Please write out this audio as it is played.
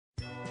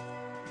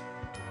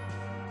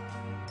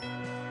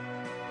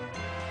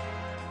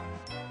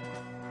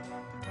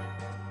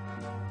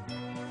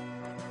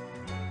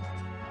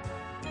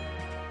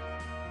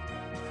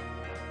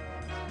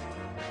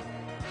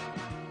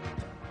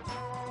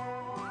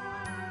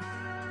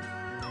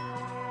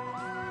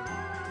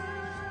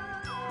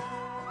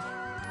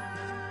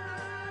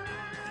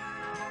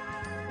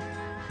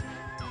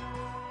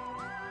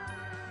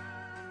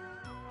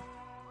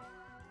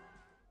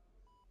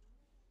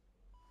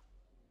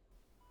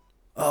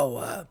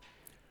Oh,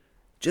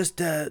 just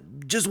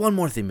one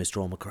more thing, Mr.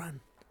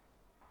 Omicron.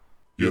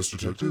 Yes,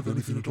 Detective,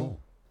 anything at all?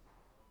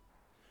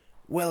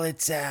 Well,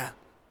 it's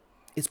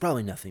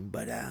probably nothing,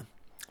 but,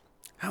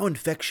 how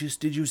infectious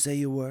did you say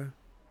you were?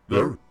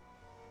 Very.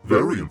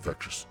 Very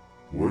infectious.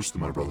 Worse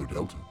than my brother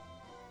Delta.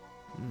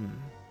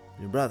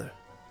 Your brother.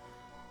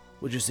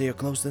 Would you say you're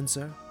close then,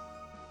 sir?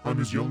 I'm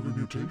his younger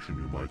mutation,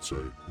 you might say,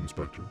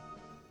 Inspector.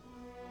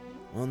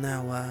 Well,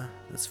 now,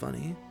 that's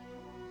funny.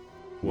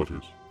 What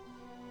is?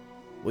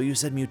 Well, you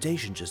said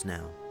mutation just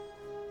now.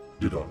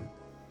 Did I?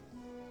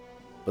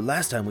 But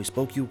last time we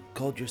spoke, you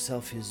called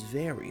yourself his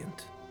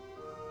variant.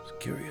 It's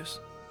curious.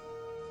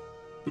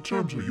 The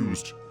terms are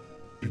used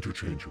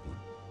interchangeably,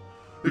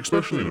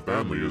 especially in a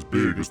family as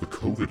big as the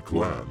COVID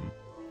clan.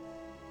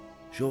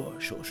 Sure.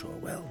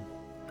 Well,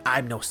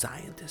 I'm no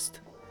scientist.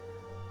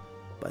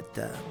 But,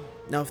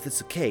 now if that's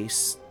the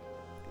case,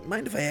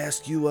 mind if I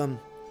ask you,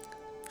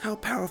 how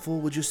powerful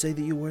would you say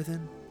that you were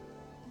then?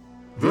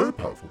 Very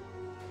powerful.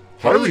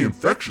 Highly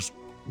infectious.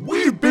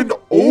 We've been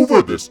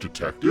over this,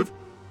 Detective.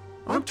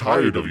 I'm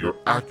tired of your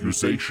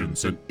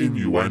accusations and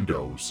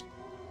innuendos.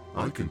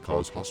 I can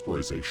cause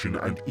hospitalization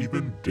and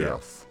even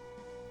death.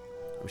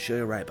 I'm sure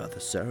you're right about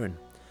this, sir, and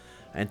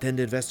I intend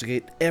to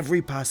investigate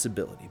every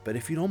possibility. But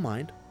if you don't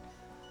mind,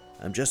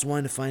 I'm just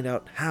wanting to find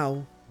out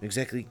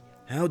exactly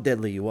how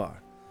deadly you are.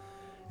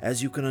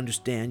 As you can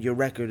understand, your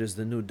record as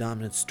the new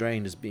dominant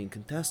strain is being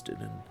contested,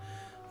 and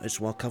I just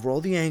want to cover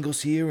all the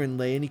angles here and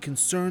lay any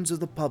concerns of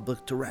the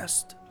public to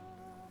rest.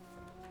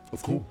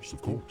 Of course.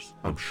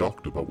 I'm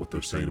shocked about what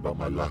they're saying about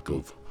my lack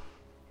of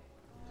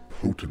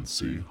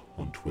potency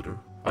on Twitter,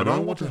 and I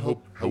want to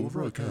help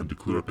however I can to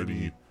clear up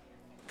any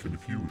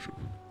confusion.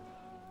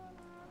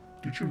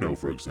 Did you know,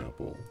 for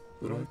example,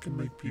 that I can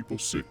make people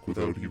sick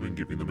without even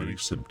giving them any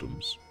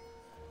symptoms?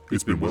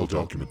 It's been well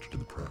documented in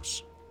the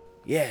press.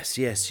 Yes,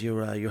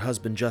 your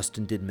husband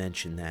Justin did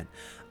mention that.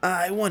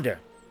 I wonder,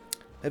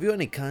 have you had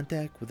any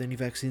contact with any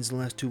vaccines in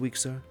the last 2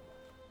 weeks, sir?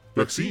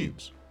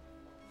 Vaccines?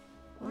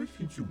 I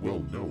think you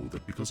well know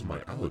that because of my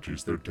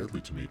allergies, they're deadly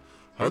to me.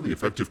 Highly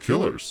effective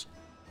killers.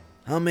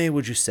 How many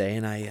would you say,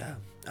 and I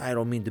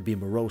don't mean to be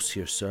morose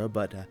here, sir,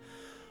 but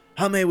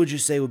how many would you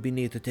say would be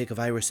needed to take a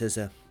virus as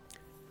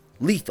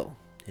lethal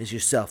as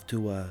yourself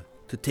to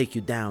take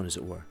you down, as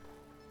it were?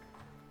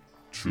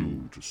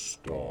 2 to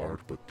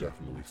start, but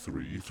definitely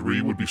 3.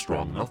 3 would be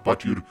strong enough,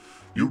 but you'd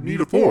need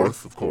a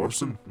 4th, of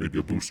course, and maybe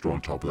a booster on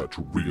top of that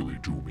to really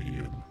do me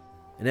in.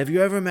 And have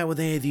you ever met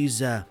with any of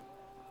these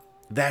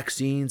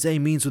vaccines, any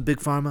means with Big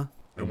Pharma?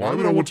 And why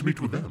would I want to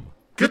meet with them?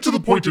 Get to the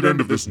pointed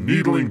end of this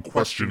needling,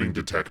 questioning,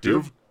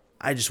 Detective.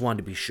 I just wanted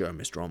to be sure,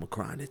 Mr.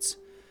 Omicron. It's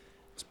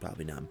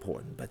probably not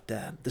important, but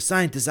the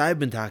scientists I've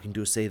been talking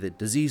to say that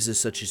diseases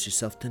such as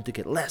yourself tend to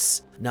get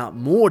less, not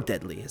more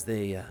deadly as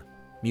they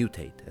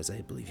mutate, as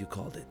I believe you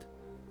called it.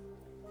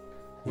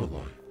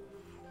 Well,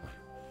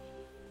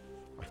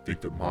 I think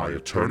that my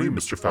attorney,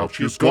 Mr.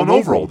 Fauci, has gone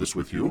over all this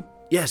with you.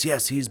 Yes,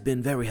 he's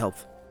been very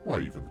helpful. Why,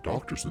 even the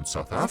doctors in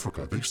South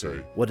Africa, they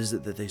say... What is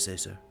it that they say,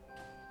 sir?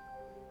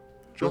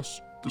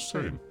 Just the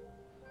same.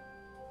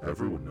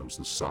 Everyone knows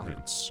the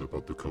science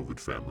about the COVID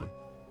family.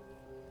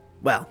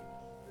 Well,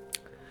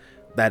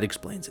 that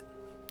explains it.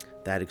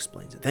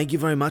 Thank you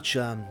very much.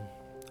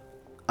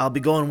 I'll be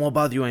going and won't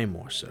bother you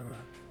anymore, sir.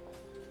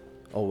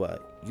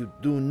 You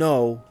do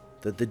know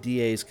that the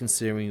DA is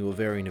considering you a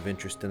variant of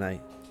interest, and I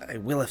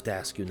will have to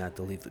ask you not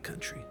to leave the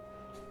country.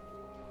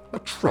 A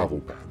travel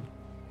ban?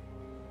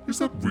 Is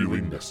that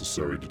really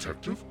necessary,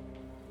 Detective?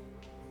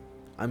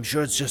 I'm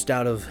sure it's just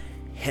out of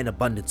an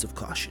abundance of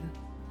caution.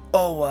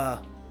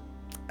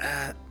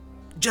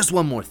 Just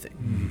one more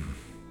thing.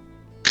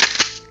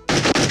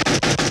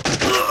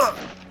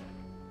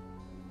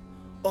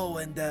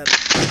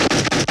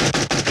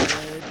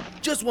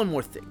 Just one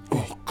more thing.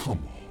 Oh, come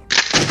on.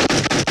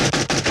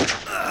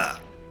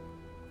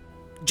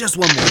 Just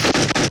one more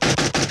thing.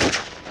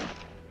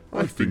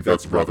 I think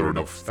that's rather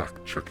enough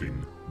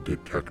fact-checking,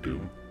 Detective.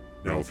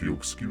 Now, if you'll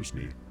excuse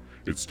me,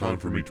 it's time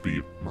for me to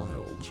be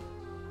mild,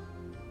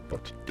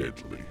 but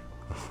deadly.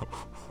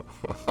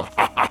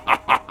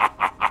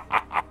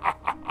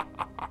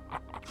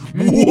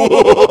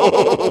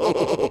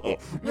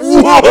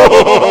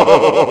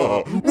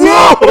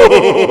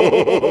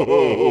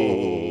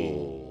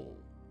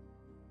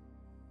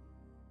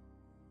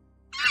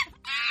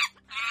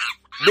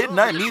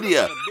 Midnight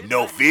Media.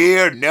 No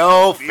fear,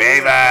 no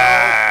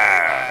favor.